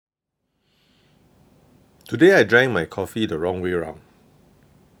Today I drank my coffee the wrong way around.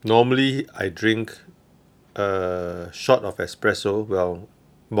 Normally I drink a shot of espresso, well,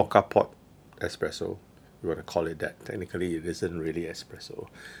 mocha pot espresso. You want to call it that. Technically it isn't really espresso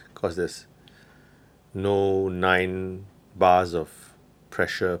because there's no 9 bars of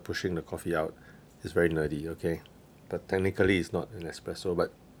pressure pushing the coffee out. It's very nerdy, okay? But technically it's not an espresso,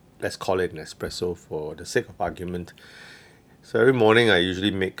 but let's call it an espresso for the sake of argument. So every morning I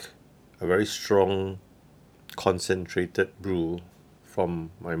usually make a very strong concentrated brew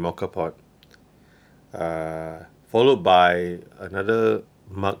from my mocha pot, followed by another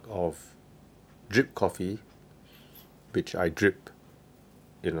mug of drip coffee, which I drip,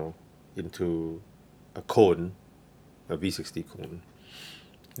 into a cone, a V60 cone.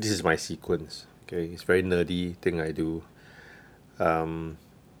 This is my sequence. Okay, it's a very nerdy thing I do.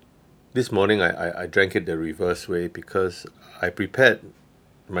 This morning I drank it the reverse way because I prepared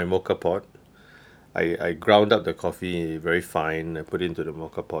my mocha pot. I ground up the coffee very fine. I put it into the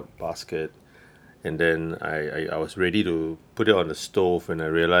mocha pot basket, and then I was ready to put it on the stove, and I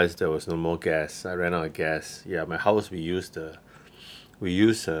realized there was no more gas. I ran out of gas. Yeah, my house we use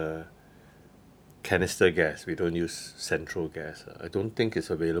canister gas. We don't use central gas. I don't think it's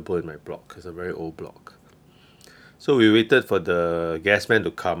available in my block. It's a very old block. So we waited for the gas man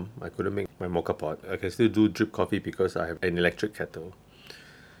to come. I couldn't make my mocha pot. I can still do drip coffee because I have an electric kettle.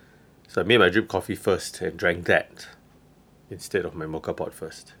 So I made my drip coffee first and drank that instead of my mocha pot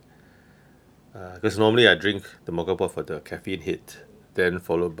first. Because normally I drink the mocha pot for the caffeine hit, then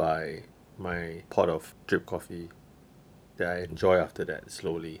followed by my pot of drip coffee that I enjoy after that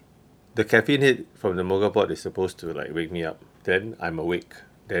slowly. The caffeine hit from the mocha pot is supposed to like wake me up. Then I'm awake.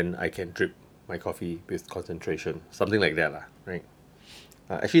 Then I can drip my coffee with concentration. Something like that lah, right?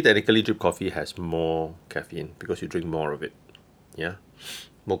 Actually, technically, drip coffee has more caffeine because you drink more of it. Yeah?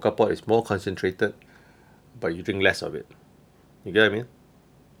 Mocha pot is more concentrated, but you drink less of it. You get what I mean?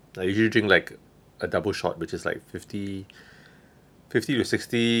 I usually drink like a double shot, which is like 50 to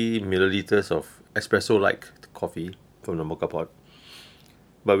 60 milliliters of espresso-like coffee from the mocha pot.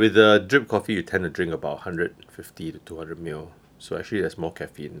 But with the drip coffee, you tend to drink about 150 to 200 ml. So actually, there's more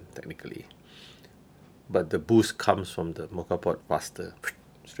caffeine technically. But the boost comes from the mocha pot faster,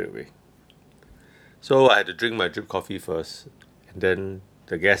 straight away. So I had to drink my drip coffee first, and then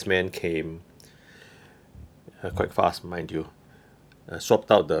the gas man came, quite fast, mind you. Swapped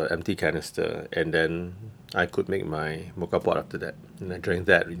out the empty canister, and then I could make my mocha pot after that. And I drank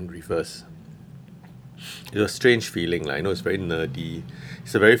that in reverse. It was a strange feeling. I know it's very nerdy.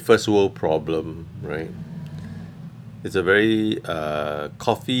 It's a very first world problem, right? It's a very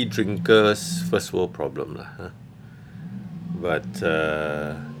coffee drinkers first world problem. Huh? But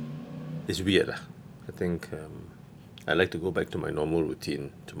it's weird. I think I'd like to go back to my normal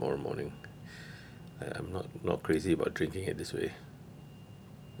routine tomorrow morning. I'm not crazy about drinking it this way.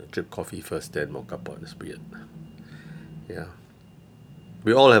 Drip coffee first, then mocha pot. It's weird. Yeah.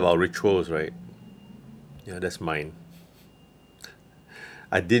 We all have our rituals, right? Yeah, that's mine.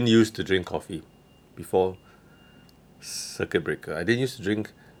 I didn't used to drink coffee before circuit breaker. I didn't used to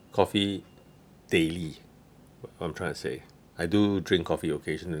drink coffee daily. What I'm trying to say. I do drink coffee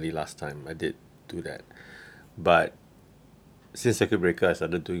occasionally last time. I did do that. But since circuit breaker, I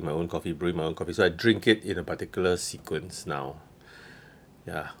started doing my own coffee, brewing my own coffee. So I drink it in a particular sequence now.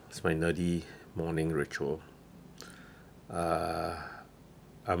 Yeah, it's my nerdy morning ritual. I'm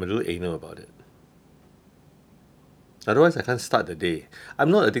a little anal about it. Otherwise, I can't start the day. I'm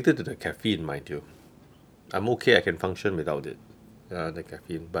not addicted to the caffeine, mind you. I'm okay, I can function without it, the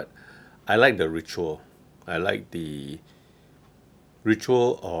caffeine. But I like the ritual. I like the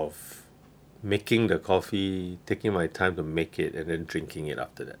ritual of making the coffee, taking my time to make it, and then drinking it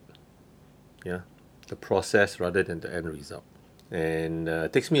after that. Yeah, the process rather than the end result. And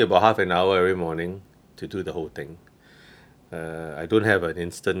it takes me about half an hour every morning to do the whole thing. I don't have an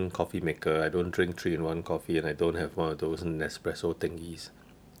instant coffee maker. I don't drink 3-in-1 coffee, and I don't have one of those Nespresso thingies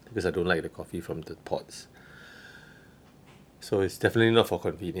because I don't like the coffee from the pots. So it's definitely not for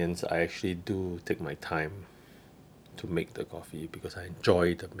convenience. I actually do take my time to make the coffee because I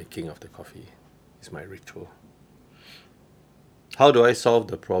enjoy the making of the coffee. It's my ritual. How do I solve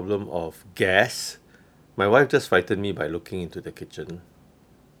the problem of gas? My wife just frightened me by looking into the kitchen.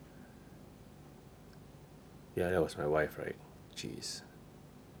 Yeah, that was my wife, right? Jeez.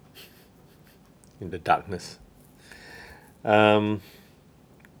 In the darkness. Yeah,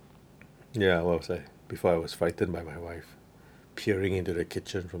 what was I? Before I was frightened by my wife, peering into the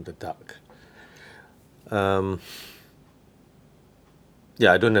kitchen from the dark.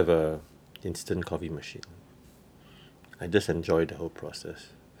 Yeah, I don't have a instant coffee machine. I just enjoy the whole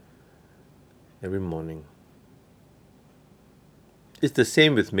process. Every morning, it's the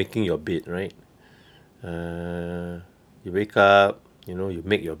same with making your bed, right? You wake up, you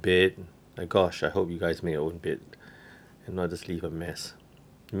make your bed. Like, gosh, I hope you guys make your own bed and not just leave a mess.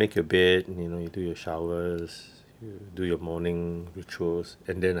 You make your bed, you do your showers, you do your morning rituals,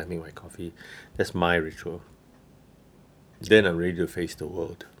 and then I make my coffee. That's my ritual. Then I'm ready to face the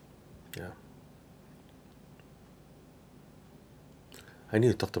world. Yeah. I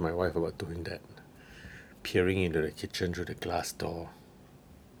need to talk to my wife about doing that. Peering into the kitchen through the glass door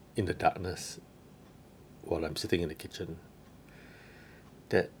in the darkness while I'm sitting in the kitchen.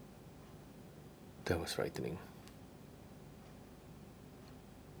 That was frightening.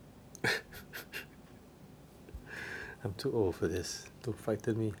 I'm too old for this. Don't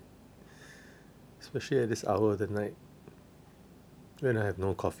frighten me. Especially at this hour of the night when I have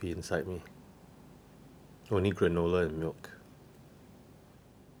no coffee inside me. Only granola and milk.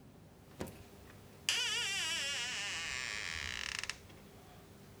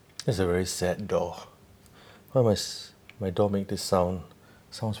 It's a very sad door. Why must my door make this sound?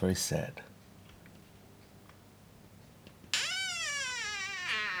 Sounds very sad.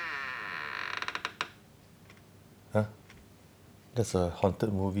 Huh? That's a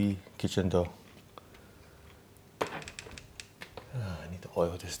haunted movie kitchen door. I need to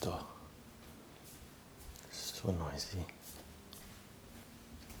oil this door. It's so noisy.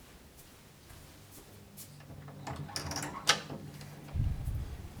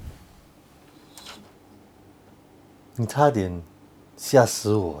 You 差点吓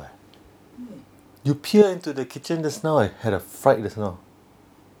死我 You peer into the kitchen just now. I had a fright just now.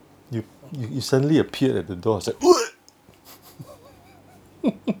 You suddenly appeared at the door. I was like,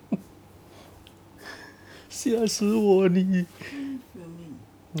 吓死我你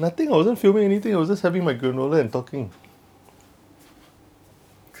Nothing, I wasn't filming anything. I was just having my granola and talking.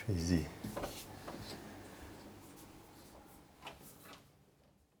 Crazy.